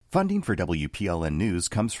Funding for WPLN News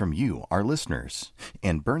comes from you, our listeners,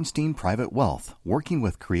 and Bernstein Private Wealth, working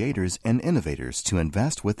with creators and innovators to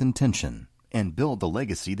invest with intention and build the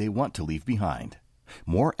legacy they want to leave behind.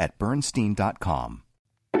 More at Bernstein.com.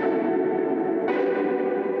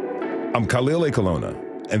 I'm Khalil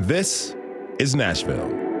Ekalona, and this is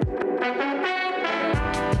Nashville.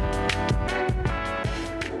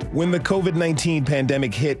 When the COVID-19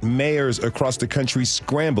 pandemic hit, mayors across the country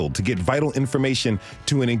scrambled to get vital information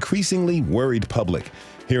to an increasingly worried public.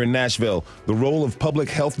 Here in Nashville, the role of Public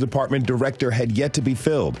Health Department Director had yet to be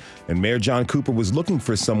filled, and Mayor John Cooper was looking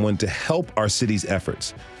for someone to help our city's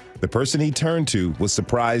efforts. The person he turned to was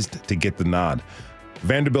surprised to get the nod.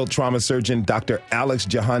 Vanderbilt trauma surgeon Dr. Alex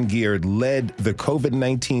Jahangir led the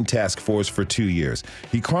COVID-19 task force for 2 years.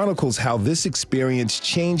 He chronicles how this experience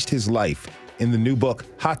changed his life in the new book,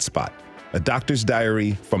 Hotspot, A Doctor's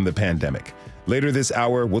Diary from the Pandemic. Later this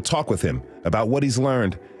hour, we'll talk with him about what he's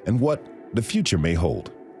learned and what the future may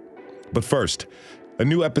hold. But first, a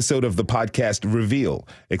new episode of the podcast Reveal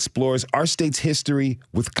explores our state's history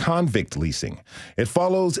with convict leasing. It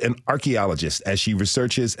follows an archaeologist as she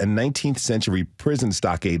researches a 19th century prison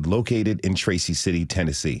stockade located in Tracy City,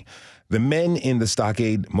 Tennessee. The men in the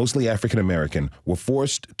stockade, mostly African American, were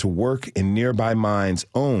forced to work in nearby mines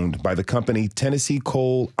owned by the company Tennessee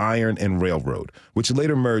Coal, Iron, and Railroad, which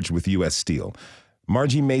later merged with U.S. Steel.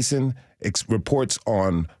 Margie Mason reports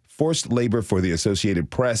on forced labor for the Associated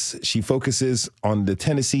Press. She focuses on the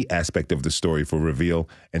Tennessee aspect of the story for Reveal,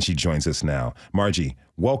 and she joins us now. Margie,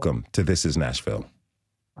 welcome to This is Nashville.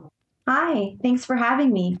 Hi, thanks for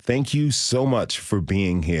having me. Thank you so much for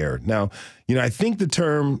being here. Now, I think the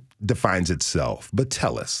term defines itself, but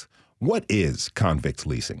tell us, what is convict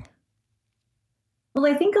leasing? Well,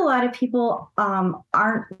 I think a lot of people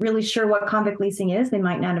aren't really sure what convict leasing is. They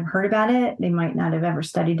might not have heard about it. They might not have ever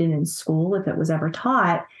studied it in school if it was ever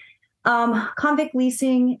taught. Convict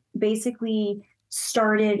leasing basically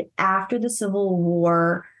started after the Civil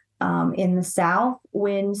War in the South,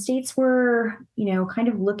 when states were, kind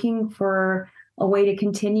of looking for a way to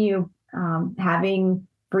continue having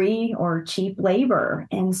free or cheap labor.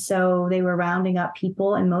 And so they were rounding up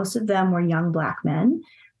people, and most of them were young Black men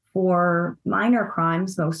for minor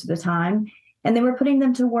crimes most of the time. And they were putting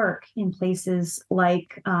them to work in places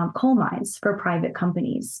like coal mines for private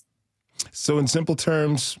companies. So in simple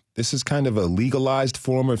terms, this is kind of a legalized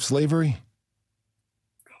form of slavery?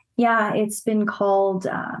 Yeah, it's been called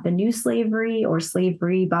the new slavery or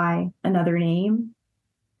slavery by another name.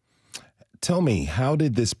 Tell me, how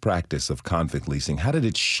did this practice of convict leasing, how did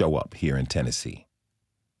it show up here in Tennessee?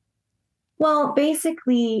 Well,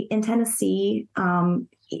 basically in Tennessee, after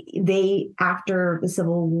the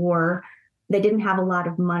Civil War, they didn't have a lot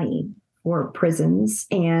of money for prisons.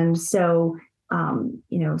 And so,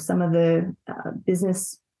 some of the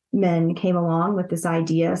businessmen came along with this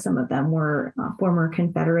idea. Some of them were former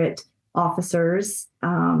Confederate officers.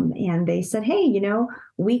 And they said, hey,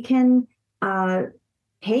 we can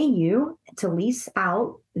pay you to lease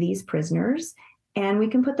out these prisoners, and we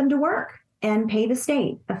can put them to work and pay the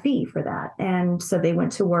state a fee for that. And so they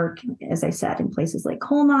went to work, as I said, in places like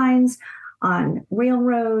coal mines, on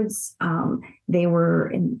railroads. They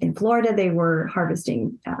were in Florida, they were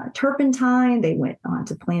harvesting turpentine. They went on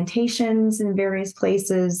to plantations in various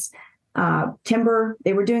places, timber.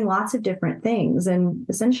 They were doing lots of different things and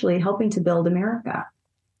essentially helping to build America.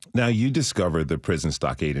 Now, you discovered the prison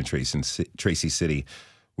stockade in Tracy City,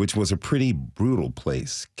 which was a pretty brutal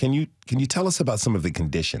place. Can you tell us about some of the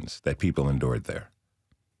conditions that people endured there?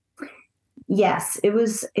 Yes, it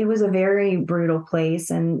was a very brutal place,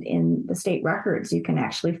 and in the state records, you can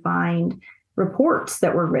actually find reports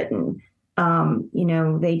that were written.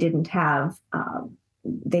 They didn't have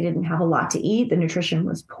a lot to eat. The nutrition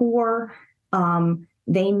was poor.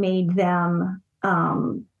 They made them,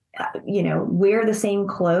 wear the same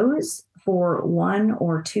clothes for 1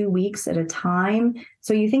 or 2 weeks at a time.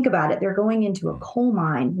 So you think about it, they're going into a coal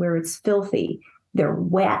mine where it's filthy. They're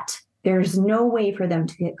wet. There's no way for them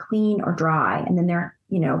to get clean or dry. And then they're,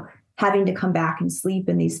 having to come back and sleep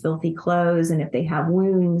in these filthy clothes. And if they have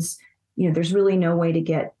wounds, there's really no way to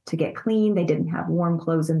get clean. They didn't have warm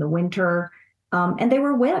clothes in the winter. And they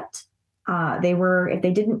were whipped. If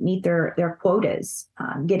they didn't meet their quotas,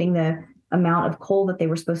 getting the amount of coal that they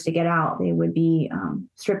were supposed to get out, they would be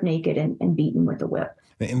stripped naked and beaten with a whip.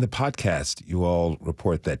 In the podcast, you all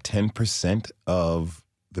report that 10% of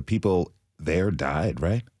the people there died,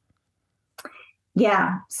 right?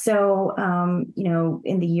 Yeah. So,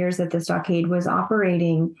 in the years that the stockade was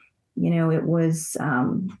operating, it was,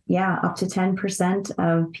 up to 10%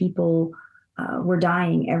 of people were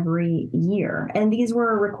dying every year. And these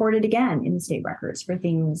were recorded again in the state records for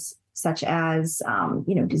things such as,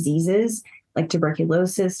 diseases like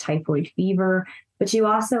tuberculosis, typhoid fever. But you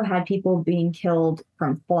also had people being killed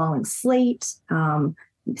from falling slate.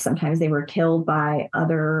 Sometimes they were killed by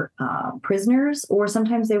other prisoners, or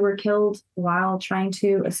sometimes they were killed while trying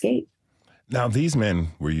to escape. Now, these men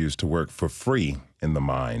were used to work for free in the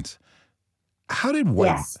mines. How did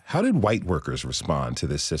white workers respond to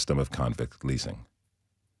this system of convict leasing?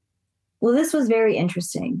 Well, this was very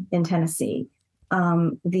interesting in Tennessee.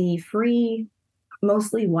 The free,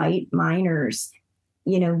 mostly white miners,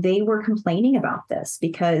 they were complaining about this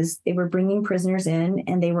because they were bringing prisoners in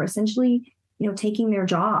and they were essentially, taking their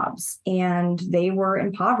jobs, and they were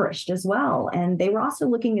impoverished as well. And they were also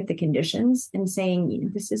looking at the conditions and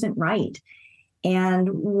saying, this isn't right. And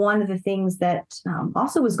one of the things that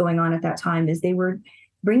also was going on at that time is they were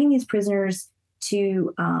bringing these prisoners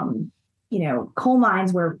to, coal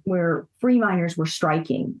mines where free miners were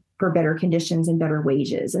striking for better conditions and better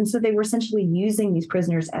wages. And so they were essentially using these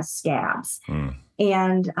prisoners as scabs.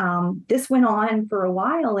 And this went on for a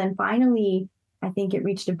while. And finally, I think it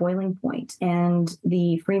reached a boiling point, and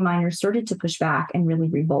the free miners started to push back and really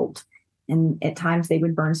revolt. And at times they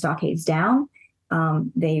would burn stockades down.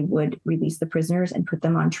 They would release the prisoners and put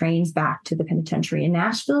them on trains back to the penitentiary in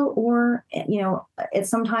Nashville. Or,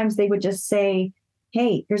 sometimes they would just say,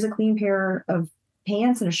 hey, here's a clean pair of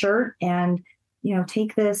pants and a shirt, and,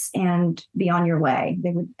 take this and be on your way. They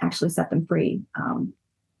would actually set them free from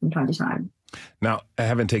time to time. Now,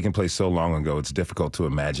 having taken place so long ago, it's difficult to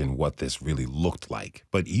imagine what this really looked like.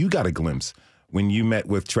 But you got a glimpse when you met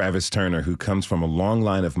with Travis Turner, who comes from a long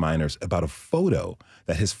line of miners, about a photo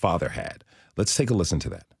that his father had. Let's take a listen to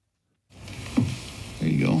that. There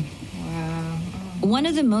you go. Wow. One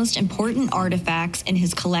of the most important artifacts in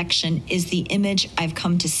his collection is the image I've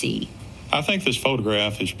come to see. I think this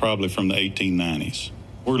photograph is probably from the 1890s.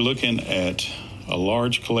 We're looking at a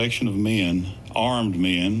large collection of men, armed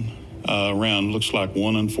men, around, looks like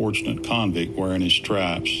one unfortunate convict wearing his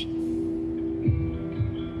stripes.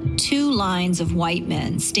 Two lines of white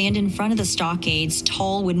men stand in front of the stockade's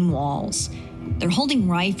tall wooden walls. They're holding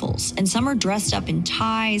rifles, and some are dressed up in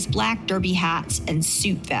ties, black derby hats, and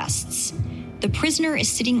suit vests. The prisoner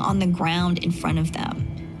is sitting on the ground in front of them.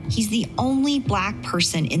 He's the only black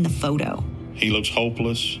person in the photo. He looks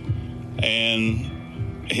hopeless, and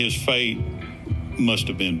his fate must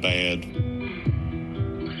have been bad.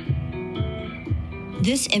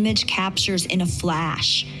 This image captures in a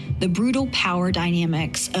flash the brutal power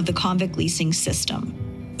dynamics of the convict leasing system.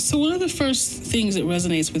 So one of the first things that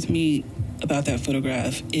resonates with me about that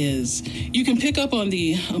photograph is you can pick up on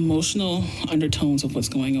the emotional undertones of what's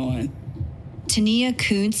going on. Tania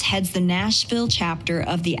Kuntz heads the Nashville chapter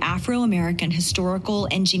of the Afro-American Historical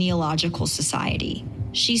and Genealogical Society.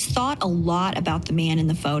 She's thought a lot about the man in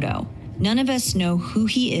the photo. None of us know who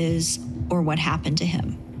he is or what happened to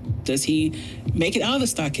him. Does he make it out of the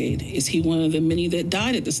stockade? Is he one of the many that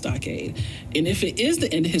died at the stockade? And if it is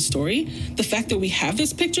the end of his story, the fact that we have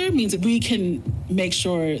this picture means that we can make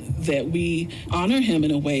sure that we honor him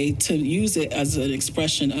in a way to use it as an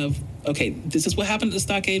expression of, okay, this is what happened at the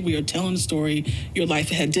stockade. We are telling the story. Your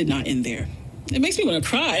life ahead did not end there. It makes me want to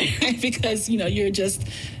cry, right? Because,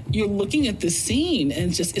 you're looking at this scene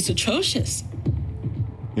and it's atrocious.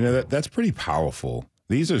 That's pretty powerful.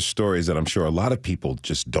 These are stories that I'm sure a lot of people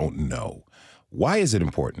just don't know. Why is it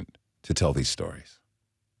important to tell these stories?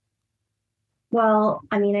 Well,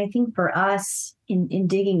 I think for us in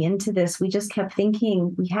digging into this, we just kept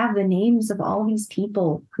thinking we have the names of all these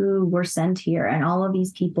people who were sent here and all of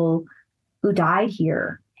these people who died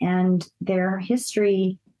here, and their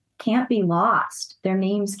history can't be lost. Their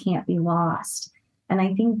names can't be lost. And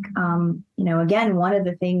I think, again, one of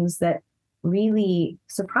the things that really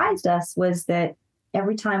surprised us was that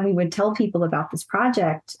every time we would tell people about this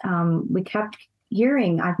project, we kept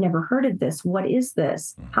hearing, I've never heard of this. What is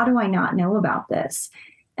this? How do I not know about this?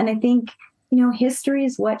 And I think, history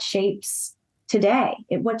is what shapes today.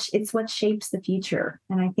 It's what shapes the future.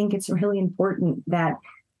 And I think it's really important that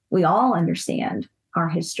we all understand our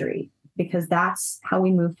history, because that's how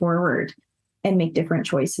we move forward and make different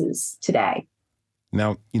choices today.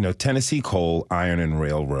 Now, Tennessee Coal, Iron, and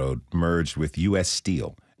Railroad merged with U.S.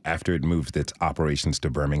 Steel after it moved its operations to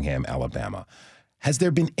Birmingham, Alabama. Has there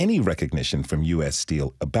been any recognition from U.S.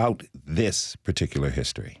 Steel about this particular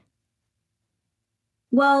history?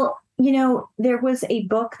 Well, there was a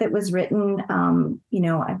book that was written,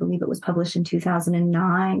 I believe it was published in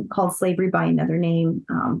 2009, called Slavery by Another Name,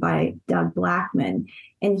 by Doug Blackman.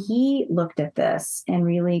 And he looked at this and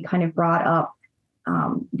really kind of brought up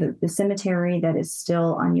the cemetery that is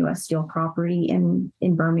still on U.S. Steel property in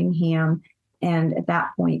Birmingham. And at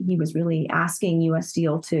that point, he was really asking U.S.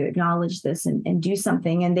 Steel to acknowledge this and do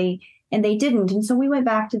something. And they didn't. And so we went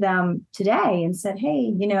back to them today and said,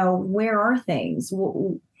 hey, where are things?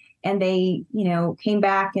 And they, came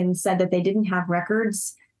back and said that they didn't have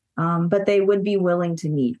records, but they would be willing to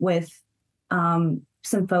meet with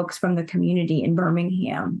some folks from the community in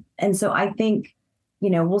Birmingham. And so I think,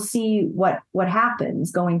 we'll see what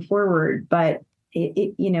happens going forward. But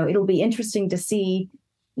it'll be interesting to see,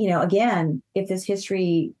 again, if this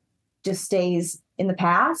history just stays in the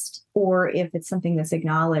past or if it's something that's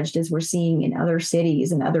acknowledged, as we're seeing in other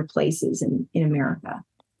cities and other places in America.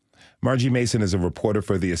 Margie Mason is a reporter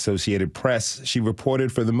for the Associated Press. She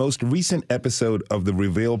reported for the most recent episode of the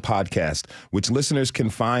Reveal podcast, which listeners can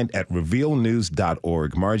find at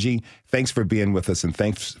revealnews.org. Margie, thanks for being with us and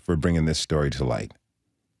thanks for bringing this story to light.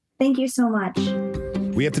 Thank you so much.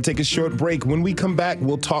 We have to take a short break. When we come back,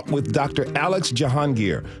 we'll talk with Dr. Alex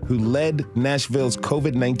Jahangir, who led Nashville's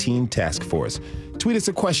COVID-19 task force. Tweet us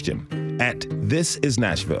a question at This Is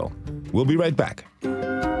Nashville. We'll be right back.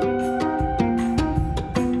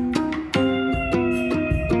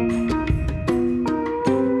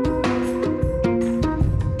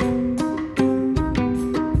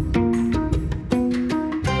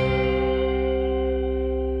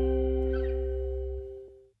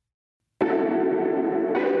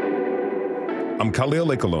 I'm Khalil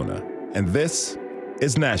Ekalona, and this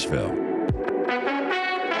is Nashville.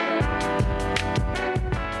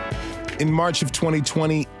 In March of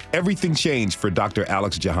 2020, everything changed for Dr.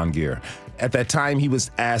 Alex Jahangir. At that time, he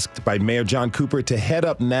was asked by Mayor John Cooper to head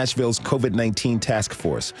up Nashville's COVID-19 task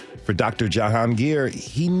force. For Dr. Jahangir,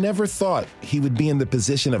 he never thought he would be in the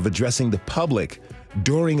position of addressing the public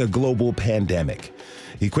during a global pandemic.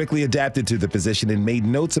 He quickly adapted to the position and made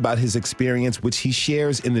notes about his experience, which he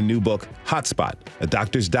shares in the new book, Hotspot, A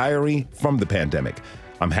Doctor's Diary from the Pandemic.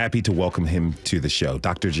 I'm happy to welcome him to the show.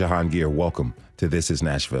 Dr. Jahangir, welcome to This Is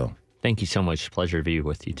Nashville. Thank you so much. Pleasure to be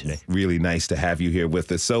with you today. It's really nice to have you here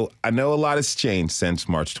with us. So I know a lot has changed since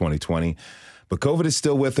March 2020, but COVID is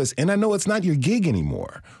still with us. And I know it's not your gig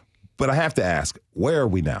anymore, but I have to ask, where are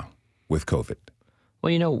we now with COVID?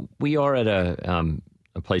 Well, we are at a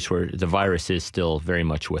place where the virus is still very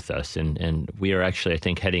much with us. And we are actually, I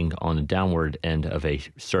think, heading on the downward end of a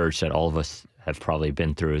surge that all of us have probably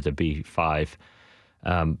been through, the B5.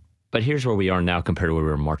 But here's where we are now compared to where we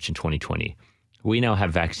were in March in 2020. We now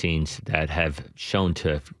have vaccines that have shown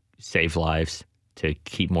to save lives, to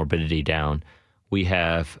keep morbidity down. We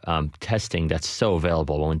have testing that's so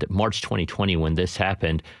available. When March 2020, when this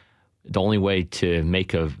happened, the only way to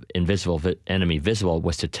make an invisible enemy visible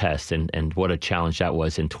was to test, and what a challenge that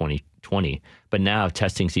was in 2020. But now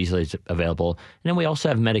testing's easily available. And then we also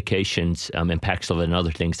have medications, and Paxlovid and other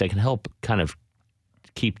things that can help kind of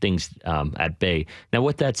keep things at bay. Now,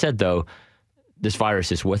 with that said, though, this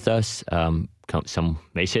virus is with us. Some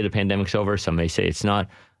may say the pandemic's over, some may say it's not,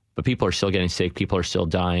 but people are still getting sick, people are still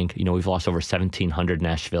dying. We've lost over 1,700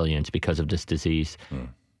 Nashvillians because of this disease,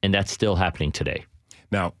 and that's still happening today.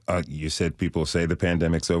 Now, you said people say the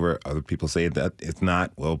pandemic's over. Other people say that it's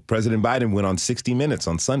not. Well, President Biden went on 60 Minutes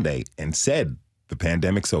on Sunday and said the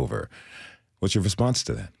pandemic's over. What's your response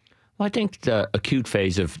to that? Well, I think the acute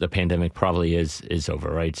phase of the pandemic probably is over,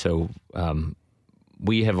 right? So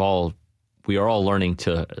we are all learning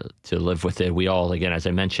to live with it. We all, again, as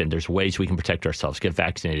I mentioned, there's ways we can protect ourselves, get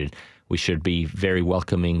vaccinated. We should be very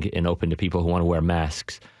welcoming and open to people who want to wear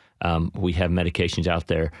masks. We have medications out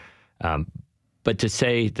there. But to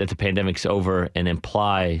say that the pandemic's over and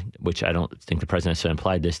imply, which I don't think the president has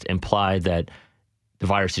implied this, imply that the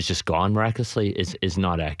virus is just gone miraculously is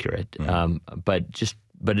not accurate.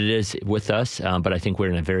 But it is with us. But I think we're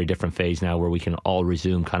in a very different phase now where we can all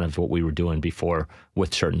resume kind of what we were doing before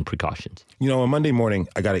with certain precautions. On Monday morning,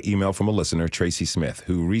 I got an email from a listener, Tracy Smith,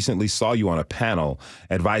 who recently saw you on a panel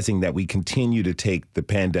advising that we continue to take the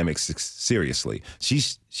pandemic seriously.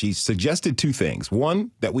 She suggested two things. One,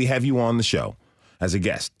 that we have you on the show as a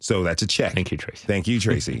guest. So that's a check. Thank you, Tracy. Thank you,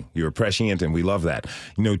 Tracy. You're prescient, and we love that.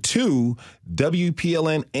 Two,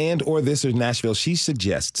 WPLN and or This Is Nashville, she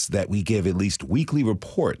suggests that we give at least weekly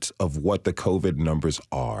reports of what the COVID numbers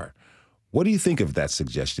are. What do you think of that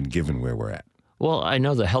suggestion, given where we're at? Well, I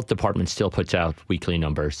know the health department still puts out weekly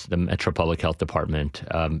numbers, the Metro Public Health Department.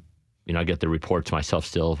 I get the reports myself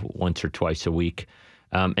still once or twice a week.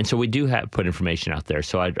 And so we do put information out there.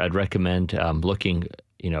 So I'd recommend looking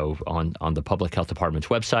on the Public Health Department's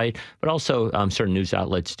website, but also certain news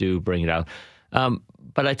outlets do bring it out.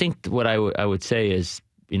 But I think what I would say is,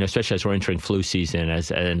 especially as we're entering flu season,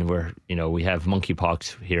 and we have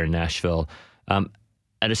monkeypox here in Nashville,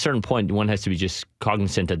 At a certain point, one has to be just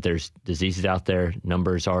cognizant that there's diseases out there,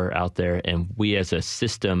 numbers are out there, and we as a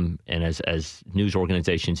system and as news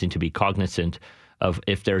organizations need to be cognizant of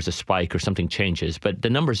if there's a spike or something changes. But the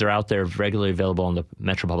numbers are out there, regularly available on the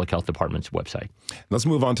Metro Public Health Department's website. Let's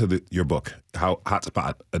move on to your book,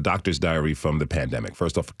 Hotspot, A Doctor's Diary from the Pandemic.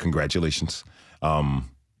 First off, congratulations.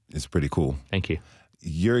 It's pretty cool. Thank you.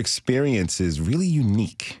 Your experience is really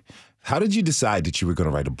unique. How did you decide that you were going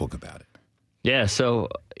to write a book about it? Yeah, so,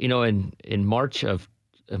 in March 8th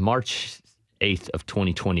of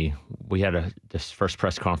 2020, we had this first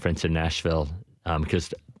press conference in Nashville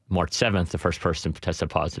because March 7th, the first person tested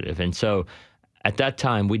positive. And so at that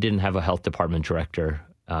time, we didn't have a health department director.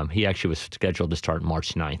 He actually was scheduled to start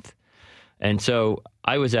March 9th. And so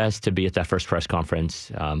I was asked to be at that first press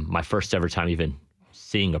conference, my first ever time even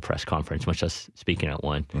seeing a press conference, much less speaking at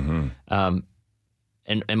one. Mm-hmm.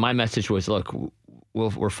 And my message was, look,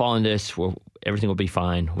 we're following this. Everything will be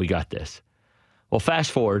fine. We got this. Well,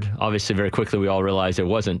 fast forward, obviously, very quickly, we all realized it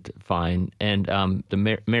wasn't fine. And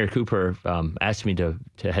Mayor Cooper asked me to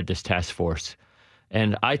head this task force.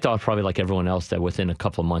 And I thought, probably like everyone else, that within a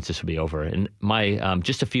couple of months this would be over. And my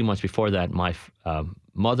just a few months before that, my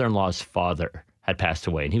mother-in-law's father had passed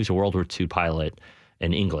away. And he was a World War II pilot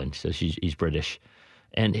in England, so he's British.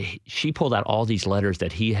 And she pulled out all these letters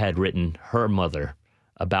that he had written her mother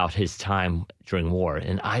about his time during war.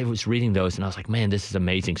 And I was reading those and I was like, man, this is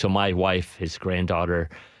amazing. So my wife, his granddaughter,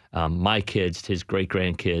 my kids, his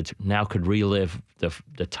great-grandkids now could relive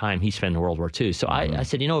the time he spent in World War II. So I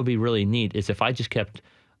said, what would be really neat is if I just kept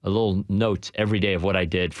a little note every day of what I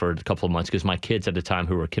did for a couple of months, because my kids at the time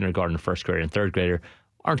who were kindergarten, first grader, and third grader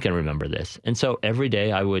aren't going to remember this. And so every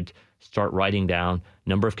day I would start writing down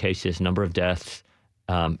number of cases, number of deaths,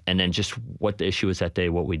 and then just what the issue was that day,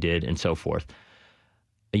 what we did, and so forth.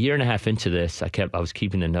 A year and a half into this, I was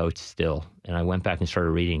keeping the notes still, and I went back and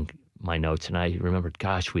started reading my notes, and I remembered,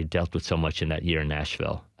 gosh, we dealt with so much in that year in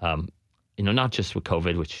Nashville. Not just with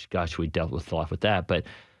COVID, which, gosh, we dealt with a lot with that, but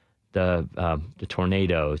the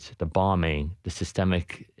tornadoes, the bombing, the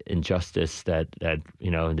systemic injustice that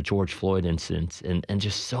and the George Floyd incidents, and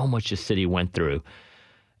just so much the city went through.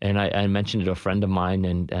 And I mentioned it to a friend of mine,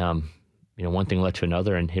 and one thing led to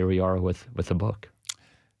another, and here we are with a book.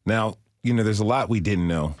 Now, there's a lot we didn't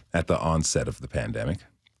know at the onset of the pandemic,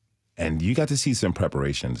 and you got to see some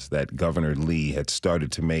preparations that Governor Lee had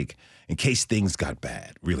started to make in case things got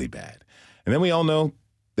bad, really bad. And then we all know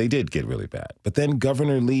they did get really bad. But then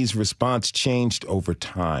Governor Lee's response changed over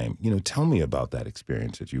time. Tell me about that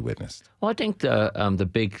experience that you witnessed. Well, I think the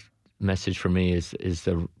big message for me is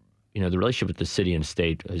the the relationship with the city and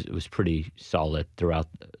state was pretty solid throughout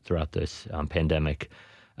this pandemic.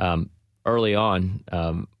 Early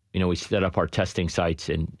on, we set up our testing sites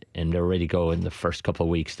and they're ready to go in the first couple of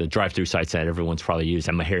weeks. The drive-through sites that everyone's probably used.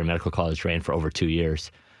 Jahangir Medical College ran for over 2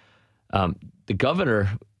 years. The governor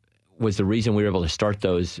was the reason we were able to start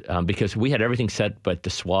those because we had everything set, but the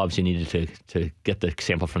swabs you needed to get the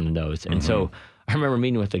sample from the nose. And so I remember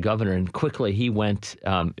meeting with the governor, and quickly he went.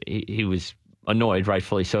 He was annoyed,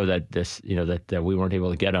 rightfully so, that that we weren't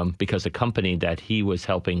able to get them because the company that he was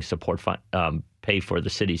helping support pay for the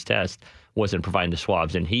city's test wasn't providing the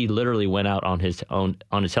swabs, and he literally went out on his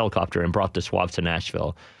helicopter and brought the swabs to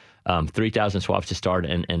Nashville, 3,000 swabs to start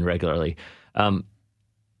and regularly.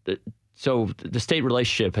 So the state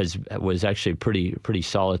relationship was actually pretty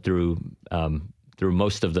solid through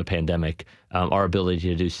most of the pandemic. Our ability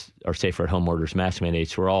to do our safer at home orders, mask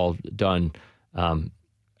mandates were all done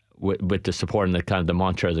with the support and the kind of the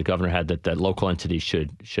mantra the governor had that local entities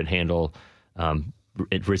should handle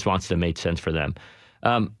response that made sense for them.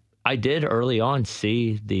 I did early on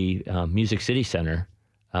see the Music City Center.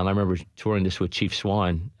 I remember touring this with Chief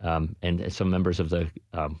Swan and some members of the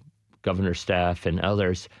governor's staff and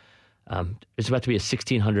others. It's about to be a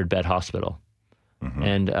 1,600-bed hospital. Mm-hmm.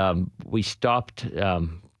 And we stopped.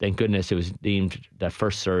 Thank goodness it was deemed that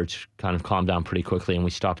first surge kind of calmed down pretty quickly, and we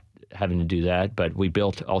stopped having to do that. But we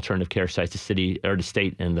built alternative care sites, the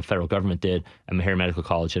state and the federal government did, at Jahangir Medical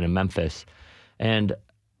College and in Memphis. And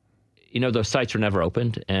those sites were never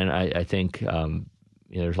opened, and I think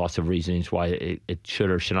there's lots of reasons why it should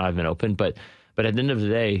or should not have been opened. But at the end of the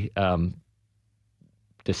day,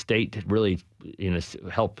 the state really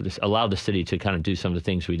allowed the city to kind of do some of the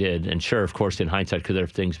things we did. And sure, of course, in hindsight, could there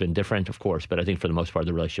have things been different? Of course, but I think for the most part,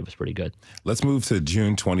 the relationship was pretty good. Let's move to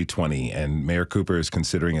June 2020, and Mayor Cooper is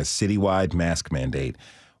considering a citywide mask mandate.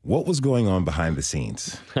 What was going on behind the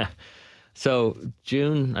scenes? So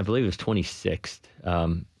June, I believe it was 26th.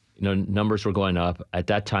 Numbers were going up. At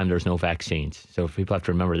that time, there was no vaccines. So people have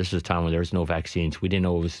to remember, this was a time when there was no vaccines. We didn't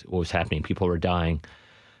know what was happening. People were dying.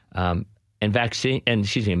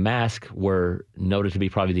 masks were noted to be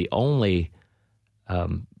probably the only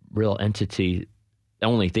real entity, the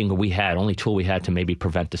only tool we had to maybe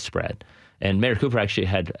prevent the spread. And Mayor Cooper actually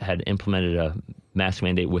had implemented a mask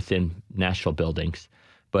mandate within Nashville buildings.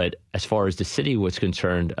 But as far as the city was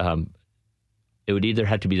concerned, it would either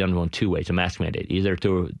have to be done in two ways, a mask mandate, either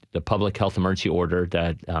through the public health emergency order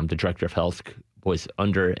that the director of health was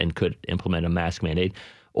under and could implement a mask mandate,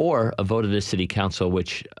 or a vote of the city council,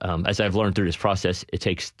 which, as I've learned through this process, it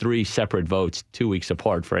takes 3 separate votes 2 weeks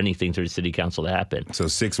apart for anything through the city council to happen. So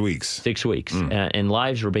 6 weeks. 6 weeks. And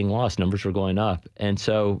lives were being lost. Numbers were going up. And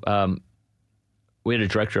so we had a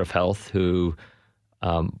director of health who,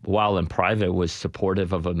 while in private, was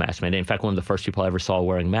supportive of a mask mandate. In fact, one of the first people I ever saw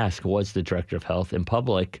wearing masks was the director of health. In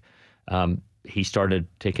public, he started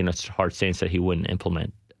taking a hard stance that he wouldn't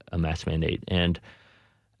implement a mask mandate. And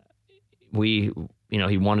he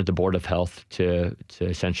wanted the Board of Health to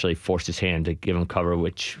essentially force his hand to give him cover,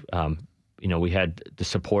 which, we had the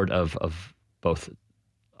support of both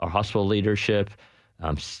our hospital leadership,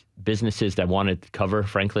 businesses that wanted cover,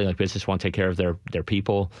 frankly, like business want to take care of their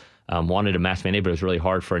people, wanted a mask mandate, but it was really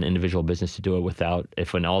hard for an individual business to do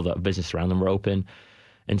it when all the business around them were open.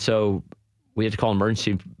 And so we had to call an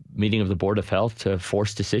emergency meeting of the Board of Health to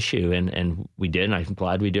force this issue, and we did, and I'm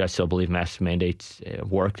glad we do. I still believe mask mandates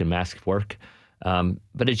worked and masks work.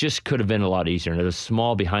 But it just could have been a lot easier. And there was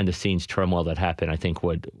small behind-the-scenes turmoil that happened, I think,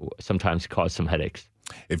 would sometimes cause some headaches.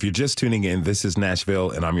 If you're just tuning in, this is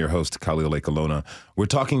Nashville, and I'm your host, Khalil Ekalona. We're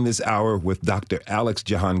talking this hour with Dr. Alex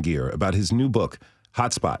Jahangir about his new book,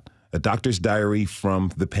 Hotspot, A Doctor's Diary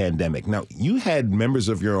from the Pandemic. Now, you had members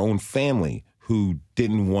of your own family who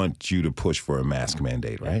didn't want you to push for a mask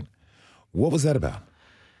mandate, right? What was that about?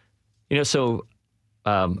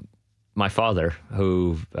 My father,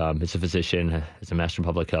 who is a physician, is a master in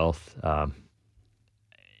public health,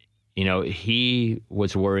 he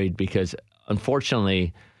was worried because,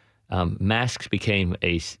 unfortunately, masks became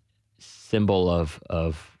a symbol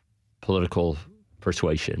of political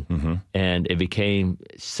persuasion. Mm-hmm. And it became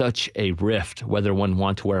such a rift, whether one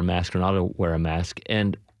wanted to wear a mask or not to wear a mask.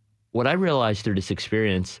 And what I realized through this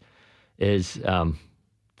experience is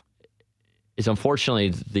unfortunately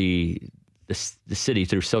the city,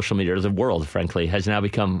 through social media, or the world, frankly, has now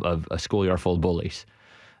become a schoolyard full of bullies.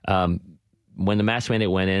 When the mask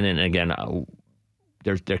mandate went in, and again,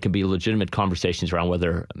 there can be legitimate conversations around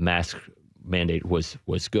whether mask mandate was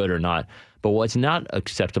good or not. But what's not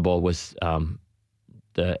acceptable was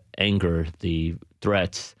the anger, the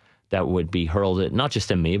threats that would be hurled at not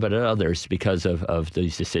just at me, but at others because of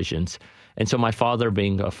these decisions. And so my father,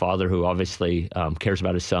 being a father who obviously cares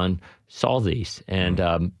about his son, saw these,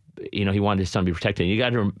 and he wanted his son to be protected. You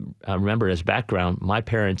got to remember, as background, my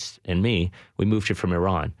parents and me, we moved here from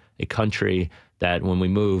Iran, a country that when we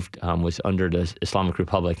moved was under the Islamic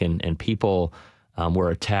Republic, and people were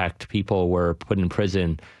attacked, people were put in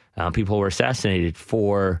prison, people were assassinated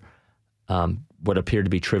for what appeared to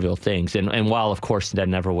be trivial things. And while, of course, that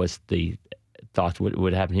never was the thought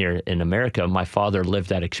would happen here in America, my father lived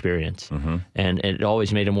that experience. Mm-hmm. And it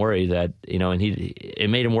always made him worry that, and it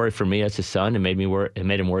made him worry for me as his son, and it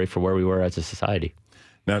made him worry for where we were as a society.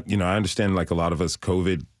 Now, I understand, like a lot of us,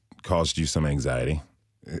 COVID caused you some anxiety.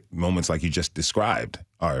 Moments like you just described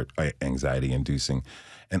are anxiety-inducing.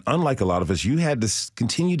 And unlike a lot of us, you had to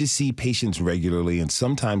continue to see patients regularly, and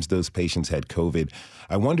sometimes those patients had COVID.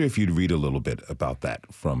 I wonder if you'd read a little bit about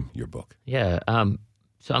that from your book. Yeah.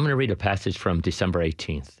 So I'm going to read a passage from December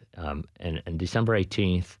 18th. And December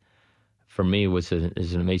 18th, for me, is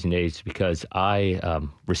an amazing day because I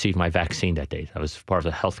received my vaccine that day. I was part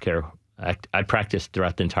of the healthcare. I practiced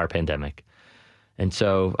throughout the entire pandemic. And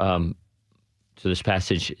so this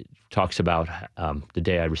passage talks about the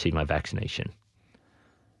day I received my vaccination.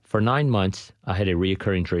 For 9 months, I had a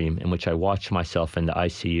reoccurring dream in which I watched myself in the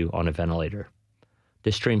ICU on a ventilator.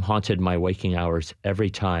 This dream haunted my waking hours every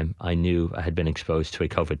time I knew I had been exposed to a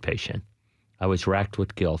COVID patient. I was racked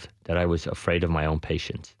with guilt that I was afraid of my own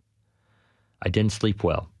patients. I didn't sleep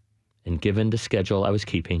well, and given the schedule I was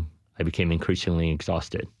keeping, I became increasingly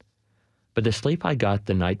exhausted. But the sleep I got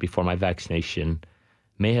the night before my vaccination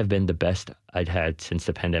may have been the best I'd had since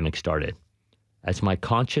the pandemic started. As my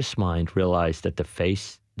conscious mind realized that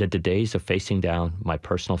the days of facing down my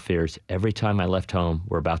personal fears every time I left home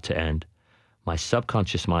were about to end, my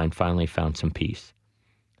subconscious mind finally found some peace.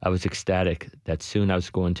 I was ecstatic that soon I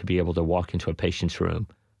was going to be able to walk into a patient's room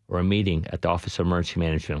or a meeting at the Office of Emergency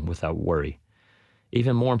Management without worry.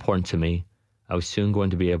 Even more important to me, I was soon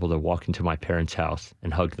going to be able to walk into my parents' house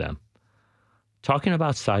and hug them. Talking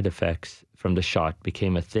about side effects from the shot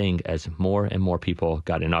became a thing as more and more people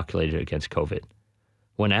got inoculated against COVID.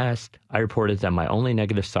 When asked, I reported that my only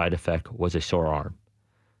negative side effect was a sore arm.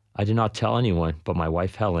 I did not tell anyone but my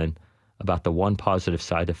wife, Helen, about the one positive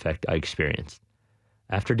side effect I experienced.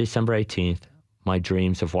 After December 18th, my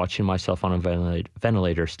dreams of watching myself on a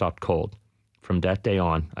ventilator stopped cold. From that day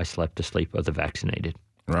on, I slept the sleep of the vaccinated.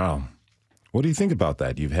 Wow. What do you think about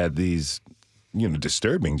that? You've had these,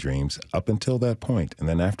 disturbing dreams up until that point, and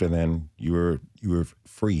then after then, you were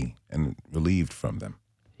free and relieved from them.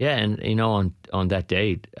 Yeah, and on that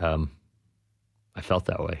date, I felt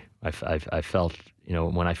that way. I felt,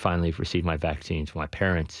 when I finally received my vaccines, my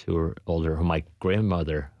parents who were older, my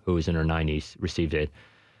grandmother who was in her 90s received it.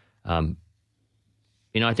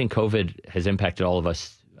 I think COVID has impacted all of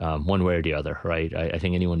us one way or the other, right? I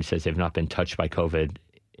think anyone who says they've not been touched by COVID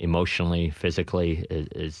emotionally, physically,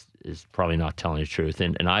 is probably not telling the truth.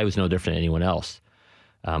 And I was no different than anyone else.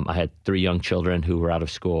 I had 3 young children who were out of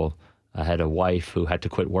school. I had a wife who had to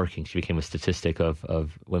quit working. She became a statistic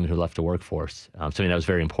of women who left the workforce, something that was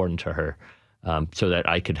very important to her, so that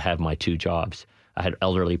I could have my 2 jobs. I had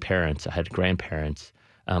elderly parents. I had grandparents.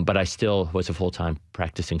 But I still was a full-time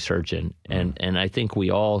practicing surgeon. And I think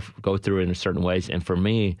we all go through it in certain ways. And for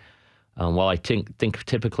me, while I think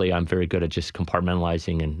typically I'm very good at just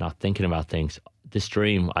compartmentalizing and not thinking about things, this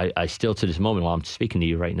dream, I still to this moment while I'm speaking to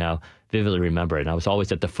you right now, vividly remember it. And I was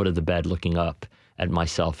always at the foot of the bed looking up at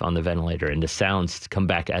myself on the ventilator, and the sounds come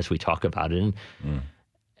back as we talk about it.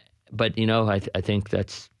 But, I think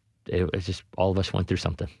it's just all of us went through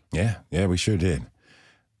something. Yeah, we sure did.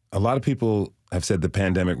 A lot of people have said the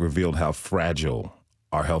pandemic revealed how fragile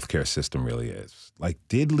our healthcare system really is. Like,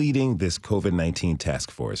 did leading this COVID-19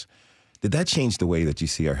 task force, did that change the way that you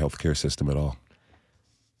see our healthcare system at all?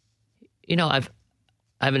 I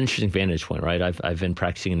have an interesting vantage point, right? I've been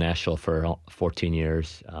practicing in Nashville for 14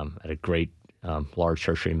 years at a great large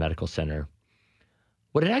tertiary medical center.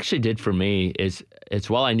 What it actually did for me is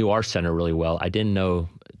while I knew our center really well, I didn't know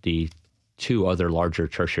the 2 other larger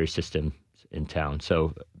tertiary systems in town.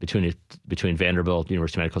 So between Vanderbilt,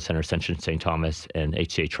 University Medical Center, Ascension St. Thomas, and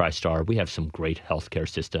HCA TriStar, we have some great healthcare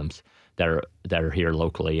systems that are here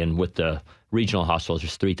locally. And with the regional hospitals,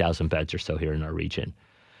 there's 3,000 beds or so here in our region.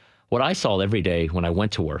 What I saw every day when I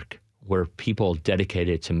went to work were people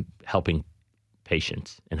dedicated to helping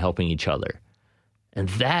patients and helping each other. And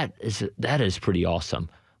that is pretty awesome.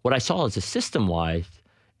 What I saw as a system-wide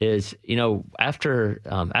is, after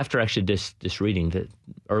actually this reading, that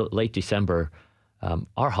late December,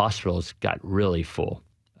 our hospitals got really full.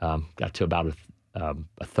 Got to about a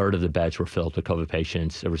third of the beds were filled with COVID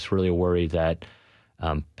patients. There was really a worry that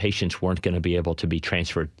patients weren't going to be able to be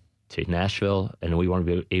transferred to Nashville, and we want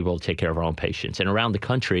to be able to take care of our own patients. And around the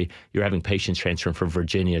country, you're having patients transferring from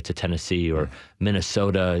Virginia to Tennessee or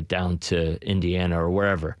Minnesota down to Indiana or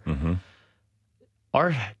wherever. Mm-hmm.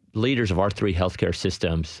 Our leaders of our 3 healthcare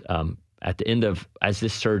systems, at the end of, as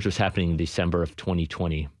this surge was happening in December of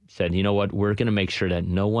 2020, said, you know what, we're going to make sure that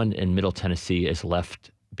no one in Middle Tennessee is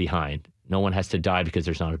left behind. No one has to die because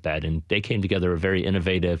there's not a bed. And they came together a very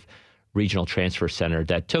innovative regional transfer center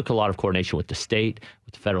that took a lot of coordination with the state,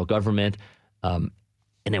 with the federal government, and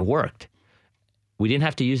it worked. We didn't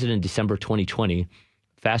have to use it in December 2020.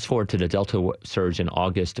 Fast forward to the Delta surge in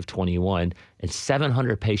August of 21, and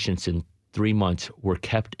 700 patients in 3 months were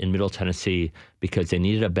kept in Middle Tennessee because they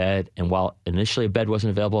needed a bed. And while initially a bed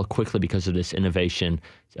wasn't available, quickly because of this innovation,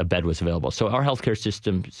 a bed was available. So our healthcare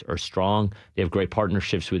systems are strong. They have great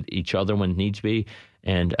partnerships with each other when needs be.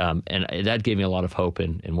 And that gave me a lot of hope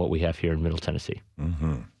in what we have here in Middle Tennessee.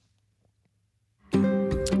 Mm-hmm.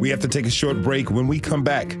 We have to take a short break. When we come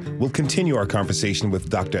back, we'll continue our conversation with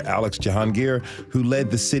Dr. Alex Jahangir, who led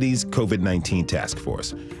the city's COVID-19 task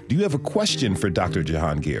force. Do you have a question for Dr.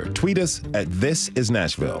 Jahangir? Tweet us at This Is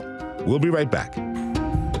Nashville. We'll be right back.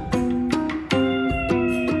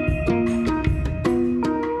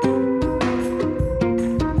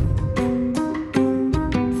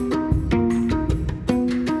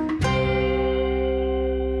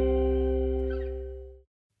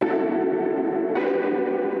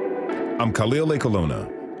 I'm Khalil Lekolona,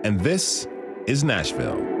 and this is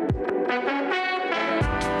Nashville.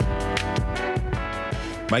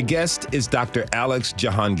 My guest is Dr. Alex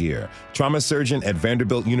Jahangir, trauma surgeon at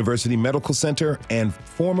Vanderbilt University Medical Center and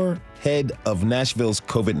former head of Nashville's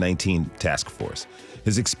COVID-19 task force.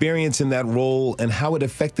 His experience in that role and how it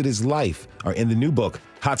affected his life are in the new book,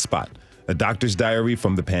 Hotspot, A Doctor's Diary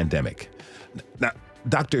from the Pandemic. Now,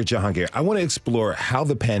 Dr. Jahangir, I want to explore how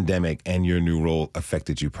the pandemic and your new role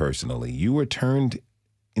affected you personally. You were turned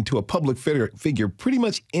into a public figure pretty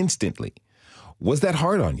much instantly. Was that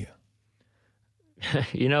hard on you?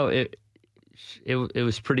 It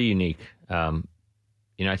was pretty unique.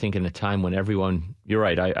 I think in a time when everyone, you're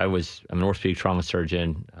right, I'm an orthopedic trauma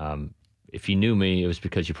surgeon. If you knew me, it was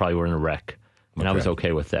because you probably were in a wreck, and I was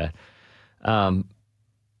okay with that.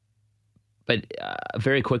 But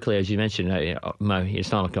very quickly, as you mentioned,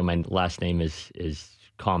 it's not like my last name is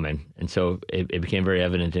common. And so it became very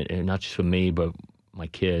evident, not just with me, but my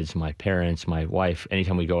kids, my parents, my wife.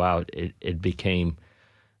 Anytime we go out, it became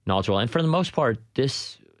knowledgeable. And for the most part,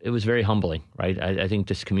 it was very humbling, right? I think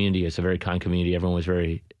this community is a very kind community. Everyone was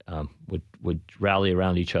very, would rally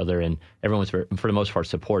around each other, and everyone was, for the most part,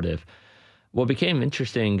 supportive. What became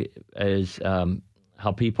interesting is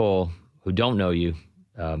how people who don't know you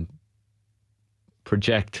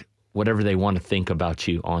project whatever they want to think about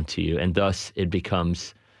you onto you, and thus it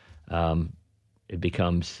becomes if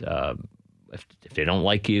they don't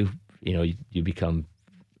like you, you become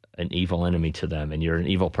an evil enemy to them, and you're an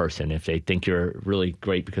evil person. If they think you're really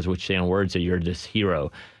great because what you say on words, that you're this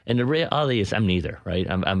hero. And the reality is, I'm neither, right?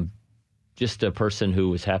 I'm just a person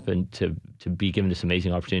who has happened to be given this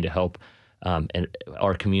amazing opportunity to help and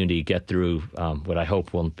our community get through what I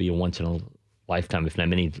hope will be a once in a lifetime, if not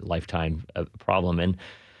many lifetime problem.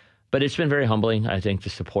 But it's been very humbling. I think the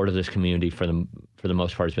support of this community for the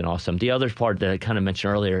most part has been awesome. The other part that I kind of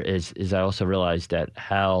mentioned earlier is I also realized that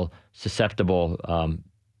how susceptible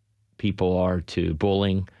people are to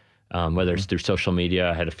bullying, whether it's through social media.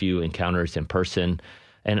 I had a few encounters in person.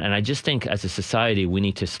 And I just think as a society, we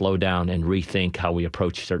need to slow down and rethink how we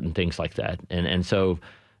approach certain things like that. And so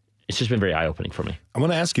it's just been very eye-opening for me. I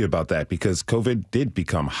want to ask you about that because COVID did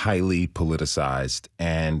become highly politicized,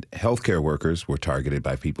 and healthcare workers were targeted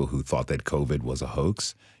by people who thought that COVID was a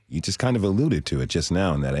hoax. You just kind of alluded to it just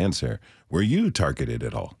now in that answer. Were you targeted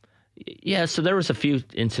at all? Yeah, so there was a few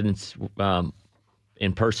incidents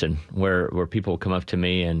in person where people would come up to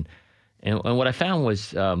me, and what I found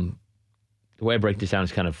was the way I break this down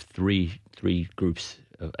is kind of three groups.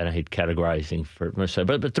 And I hate categorizing for most,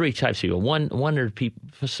 but three types of people. One of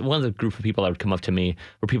the group of people that would come up to me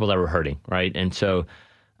were people that were hurting, right? And so,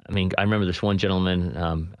 I mean, I remember this one gentleman,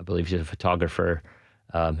 I believe he's a photographer.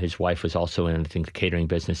 His wife was also in, I think, the catering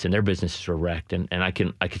business, and their businesses were wrecked. And I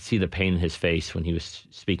could see the pain in his face when he was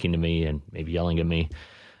speaking to me and maybe yelling at me.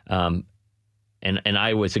 And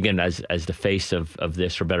I was, again, as the face of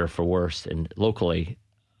this, for better or for worse, and locally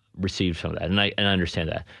received some of that. And I understand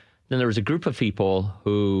that. Then there was a group of people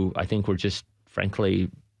who I think were just, frankly,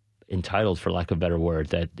 entitled, for lack of a better word,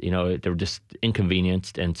 that, they were just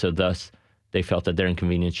inconvenienced. And so thus they felt that their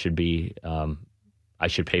inconvenience should be, I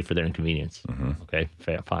should pay for their inconvenience. Mm-hmm. Okay,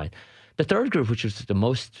 fair, fine. The third group, which was the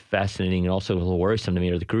most fascinating and also a little worrisome to me,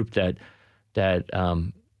 are the group that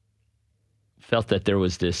felt that there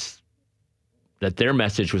was that their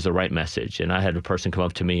message was the right message. And I had a person come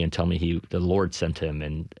up to me and tell me the Lord sent him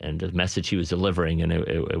and the message he was delivering, and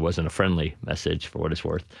it wasn't a friendly message, for what it's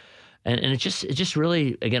worth. And it just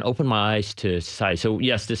really, again, opened my eyes to society. So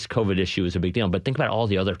yes, this COVID issue is a big deal, but think about all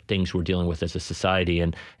the other things we're dealing with as a society,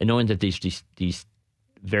 and knowing that these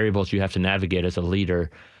variables you have to navigate as a leader,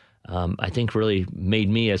 I think really made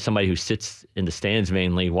me, as somebody who sits in the stands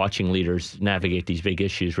mainly, watching leaders navigate these big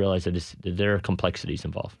issues, realize that there are complexities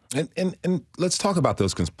involved. And let's talk about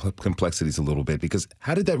those complexities a little bit, because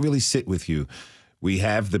how did that really sit with you? We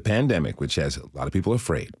have the pandemic, which has a lot of people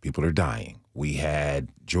afraid. People are dying. We had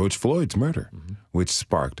George Floyd's murder, which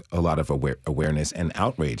sparked a lot of awareness and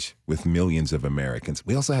outrage with millions of Americans.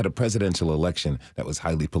 We also had a presidential election that was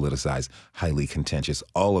highly politicized, highly contentious.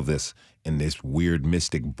 All of this in this weird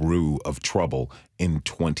mystic brew of trouble in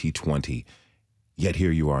 2020. Yet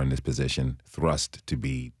here you are in this position, thrust to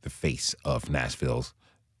be the face of Nashville's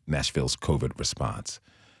COVID response.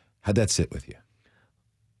 How'd that sit with you?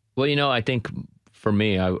 Well, I think for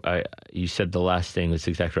me, you said the last thing was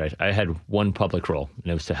exactly right. I had one public role,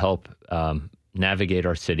 and it was to help navigate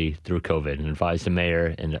our city through COVID and advise the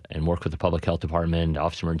mayor and work with the public health department,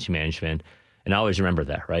 Office of Emergency Management. And I always remember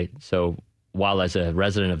that, right? So while as a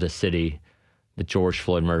resident of the city, the George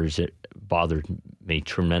Floyd murders, it bothered me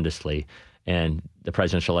tremendously. And the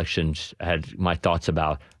presidential elections, I had my thoughts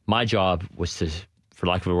about. My job was to, for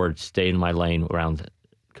lack of a word, stay in my lane around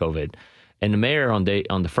COVID. And the mayor on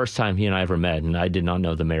the first time he and I ever met, and I did not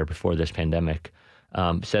know the mayor before this pandemic,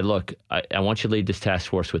 said, look, I want you to lead this task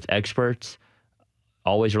force with experts,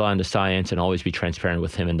 always rely on the science, and always be transparent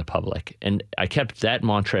with him and the public. And I kept that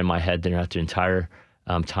mantra in my head throughout the entire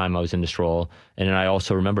time I was in this role. And then I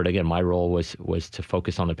also remembered, again, my role was to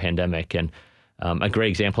focus on the pandemic. And a great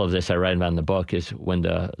example of this I write about in the book is when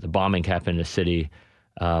the bombing happened in the city.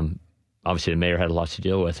 Obviously, the mayor had a lot to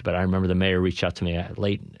deal with, but I remember the mayor reached out to me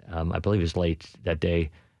late, I believe it was late that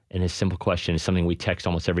day, And his simple question is something we text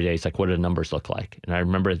almost every day. It's like, what do the numbers look like? And I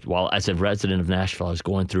remember while as a resident of Nashville, I was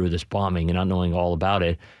going through this bombing and not knowing all about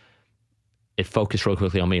it, it focused real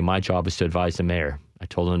quickly on me. My job is to advise the mayor. I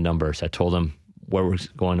told him the numbers. I told him what was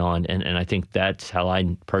going on. And I think that's how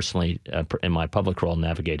I personally, in my public role,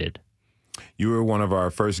 navigated. You were one of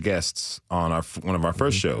our first guests on one of our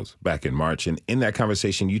first shows back in March. And in that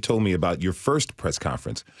conversation, you told me about your first press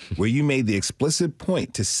conference where you made the explicit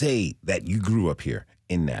point to say that you grew up here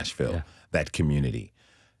in Nashville, that community.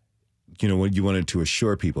 You know, when you wanted to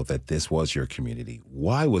assure people that this was your community,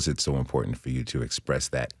 why was it so important for you to express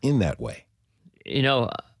that in that way? You know,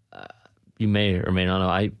 you may or may not know,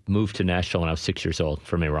 I moved to Nashville when I was 6 years old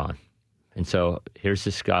from Iran. And so here's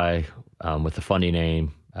this guy with a funny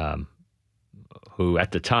name who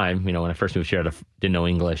at the time, you know, when I first moved here, I didn't know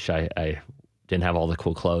English. I didn't have all the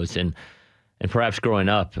cool clothes. And perhaps growing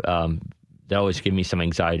up, that always gave me some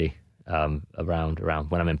anxiety around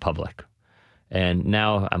when I'm in public. And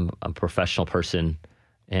now I'm a professional person.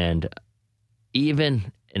 And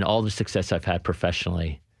even in all the success I've had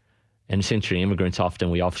professionally, and it's interesting, immigrants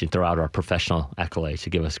we often throw out our professional accolades to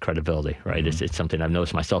give us credibility, right? Mm-hmm. It's something I've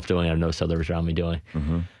noticed myself doing, I've noticed others around me doing.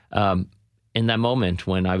 Mm-hmm. In that moment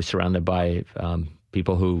when I was surrounded by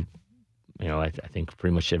people who, you know, I think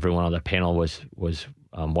pretty much everyone on that panel was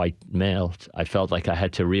white males, I felt like I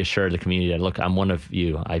had to reassure the community that, look, I'm one of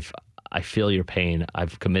you. I feel your pain.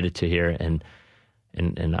 I've committed to here, and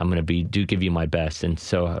I'm going to give you my best. And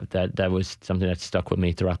so that was something that stuck with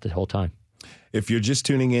me throughout the whole time. If you're just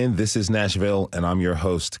tuning in, this is Nashville, and I'm your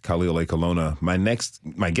host, Khalil A. Colonna. My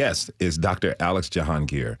guest is Dr. Alex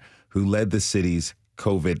Jahangir, who led the city's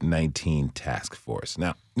COVID-19 task force.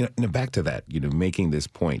 Now, back to that, making this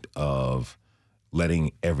point of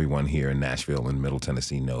letting everyone here in Nashville and Middle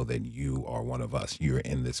Tennessee know that you are one of us. You're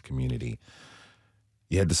in this community.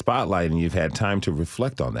 You had the spotlight, and you've had time to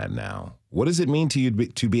reflect on that now. What does it mean to you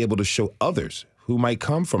to be able to show others who might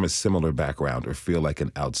come from a similar background or feel like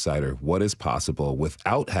an outsider what is possible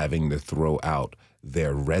without having to throw out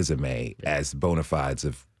their resume as bona fides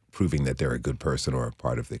of proving that they're a good person or a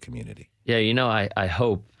part of the community? Yeah, I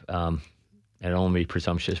hope, I don't want to be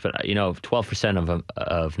presumptuous, but 12%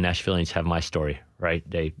 of Nashvillians have my story, right?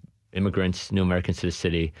 Immigrants, new Americans to the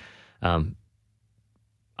city. I'm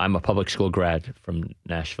a public school grad from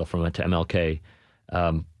Nashville, went to MLK.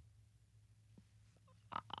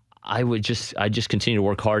 I just continue to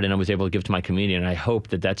work hard, and I was able to give to my community. And I hope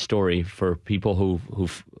that story for people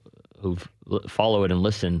who follow it and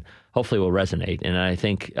listen, hopefully will resonate. And I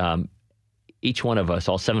think each one of us,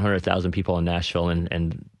 all 700,000 people in Nashville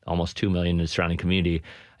and almost 2 million in the surrounding community,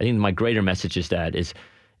 I think my greater message is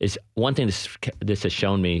one thing this has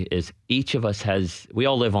shown me is each of us we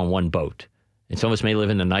all live on one boat. And some of us may live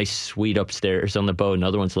in the nice suite upstairs on the boat, and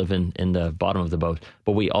other ones live in the bottom of the boat.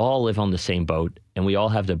 But we all live on the same boat, and we all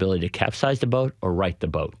have the ability to capsize the boat or right the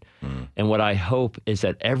boat. Mm. And what I hope is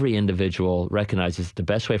that every individual recognizes the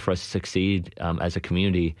best way for us to succeed as a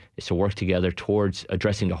community is to work together towards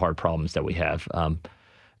addressing the hard problems that we have.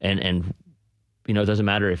 And it doesn't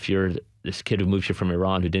matter if you're this kid who moved here from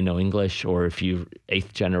Iran who didn't know English, or if you're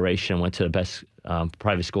 8th generation, went to the best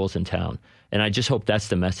private schools in town. And I just hope that's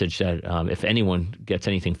the message that if anyone gets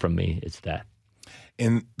anything from me, it's that.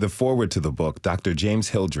 In the foreword to the book, Dr. James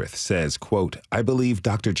Hildreth says, quote, "I believe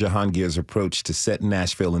Dr. Jahangir's approach to set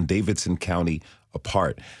Nashville and Davidson County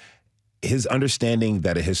apart. His understanding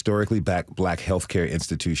that a historically black healthcare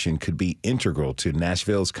institution could be integral to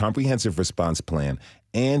Nashville's comprehensive response plan,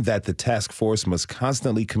 and that the task force must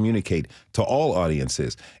constantly communicate to all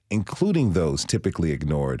audiences, including those typically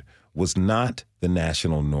ignored, was not the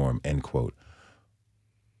national norm," end quote.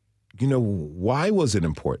 Why was it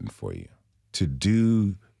important for you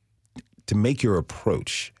to make your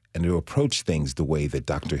approach and to approach things the way that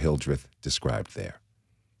Dr. Hildreth described there?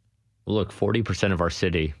 Look, 40% of our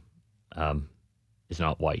city is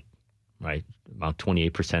not white, right? About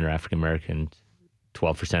 28% are African Americans,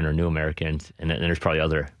 12% are new Americans, and then there's probably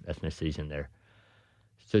other ethnicities in there.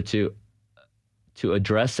 So to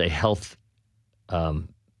address a health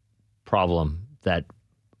problem that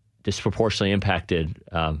disproportionately impacted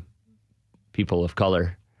people of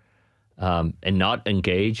color and not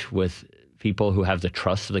engage with people who have the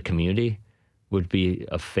trust of the community would be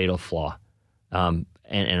a fatal flaw. And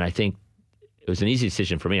I think it was an easy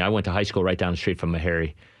decision for me. I went to high school right down the street from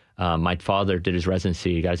Meharry. My father did his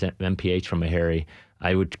residency. He got his MPH from Meharry.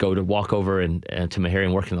 I would walk over and to Meharry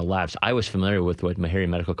and work in the labs. I was familiar with what Meharry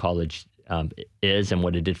Medical College is and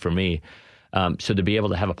what it did for me. So to be able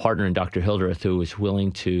to have a partner in Dr. Hildreth who was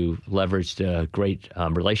willing to leverage the great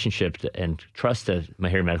relationship and trust that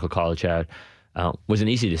Meharry Medical College had, was an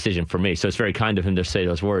easy decision for me. So it's very kind of him to say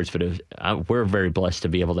those words, but we're very blessed to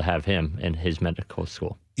be able to have him in his medical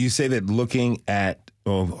school. You say that looking at,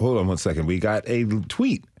 hold on one second. We got a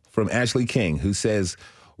tweet from Ashley King who says,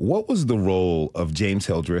 what was the role of James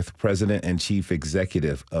Hildreth, president and chief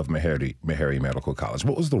executive of Meharry Medical College?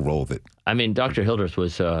 What was the role that? I mean, Dr. Hildreth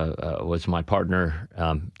was my partner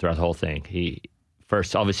throughout the whole thing.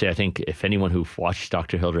 Obviously, I think if anyone who watched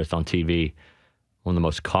Dr. Hildreth on TV, one of the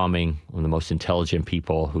most calming, one of the most intelligent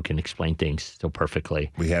people who can explain things so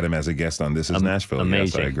perfully. We had him as a guest on This Is Nashville.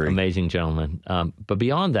 Amazing, yes, I agree. Amazing gentleman. But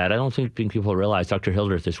beyond that, I don't think people realize Dr.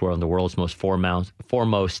 Hildreth is one of the world's most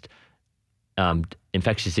foremost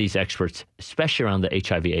infectious disease experts, especially around the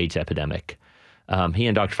HIV/AIDS epidemic. He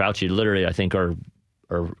and Dr. Fauci literally, I think, are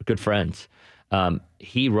good friends.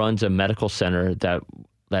 He runs a medical center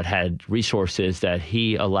that had resources that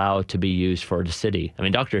he allowed to be used for the city. I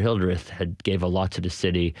mean, Dr. Hildreth gave a lot to the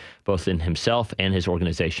city, both in himself and his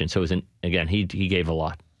organization. So he gave a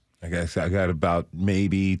lot. I guess I got about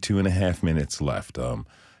maybe 2.5 minutes left.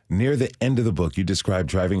 Near the end of the book, you describe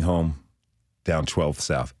driving home down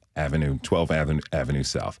 12th Avenue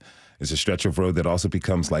South. It's a stretch of road that also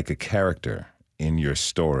becomes like a character in your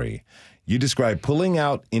story. You describe pulling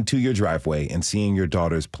out into your driveway and seeing your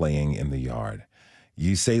daughters playing in the yard.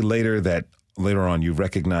 You say later on you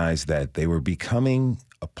recognize that they were becoming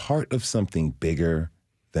a part of something bigger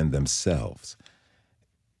than themselves.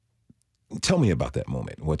 Tell me about that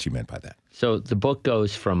moment, what you meant by that. So the book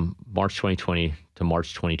goes from March 2020 to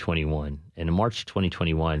March 2021. And in March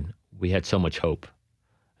 2021, we had so much hope.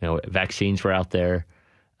 Vaccines were out there.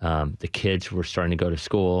 The kids were starting to go to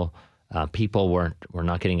school. People were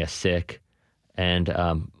not getting as sick. And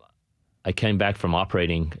I came back from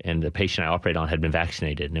operating, and the patient I operated on had been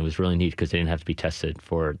vaccinated. And it was really neat because they didn't have to be tested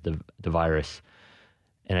for the virus.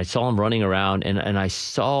 And I saw him running around, and I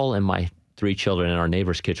saw in my 3 children and our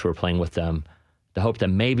neighbors' kids who were playing with them the hope that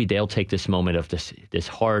maybe they'll take this moment of this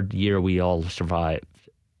hard year we all survived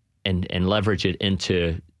and leverage it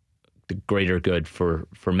into the greater good for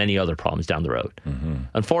many other problems down the road. Mm-hmm.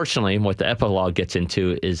 Unfortunately, what the epilogue gets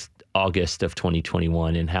into is August of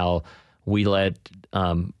 2021 and how we let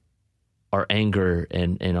our anger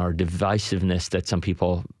and our divisiveness that some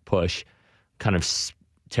people push kind of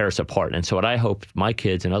tear us apart. And so what I hope my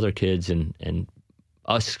kids and other kids and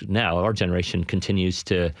us now, our generation, continues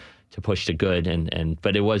to push the good.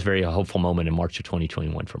 But it was a hopeful moment in March of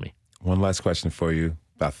 2021 for me. One last question for you,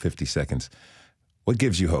 about 50 seconds. What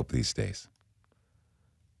gives you hope these days?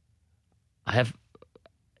 I have,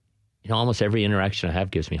 almost every interaction I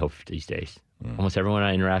have gives me hope these days. Almost everyone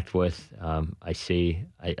I interact with, I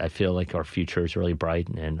feel like our future is really bright,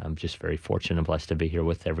 and I'm just very fortunate and blessed to be here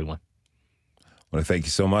with everyone. I want to thank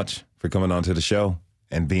you so much for coming on to the show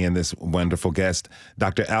and being this wonderful guest.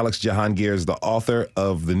 Dr. Alex Jahangir is the author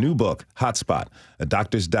of the new book, Hotspot, A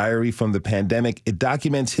Doctor's Diary from the Pandemic. It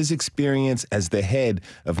documents his experience as the head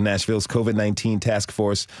of Nashville's COVID-19 task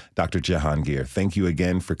force. Dr. Jahangir, thank you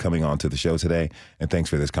again for coming on to the show today, and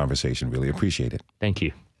thanks for this conversation. Really appreciate it. Thank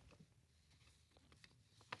you.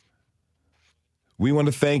 We want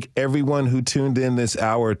to thank everyone who tuned in this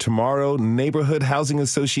hour. Tomorrow, neighborhood housing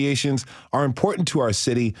associations are important to our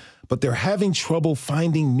city, but they're having trouble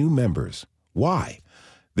finding new members. Why?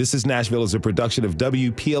 This is Nashville is a production of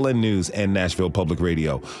WPLN News and Nashville Public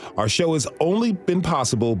Radio. Our show has only been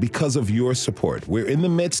possible because of your support. We're in the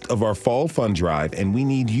midst of our fall fund drive, and we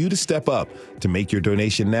need you to step up to make your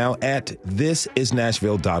donation now at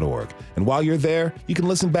thisisnashville.org. And while you're there, you can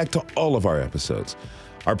listen back to all of our episodes.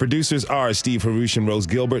 Our producers are Steve Harush and Rose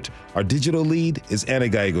Gilbert. Our digital lead is Anna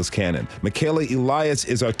Gallegos-Cannon. Michaela Elias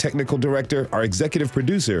is our technical director. Our executive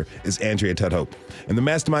producer is Andrea Tudhope. And the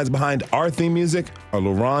masterminds behind our theme music are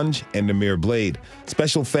Larange and Namir Blade.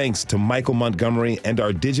 Special thanks to Michael Montgomery and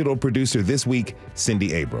our digital producer this week,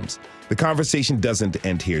 Cindy Abrams. The conversation doesn't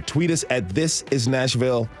end here. Tweet us at This Is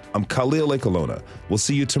Nashville. I'm Khalil Ekolona. We'll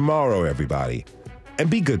see you tomorrow, everybody.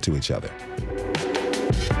 And be good to each other.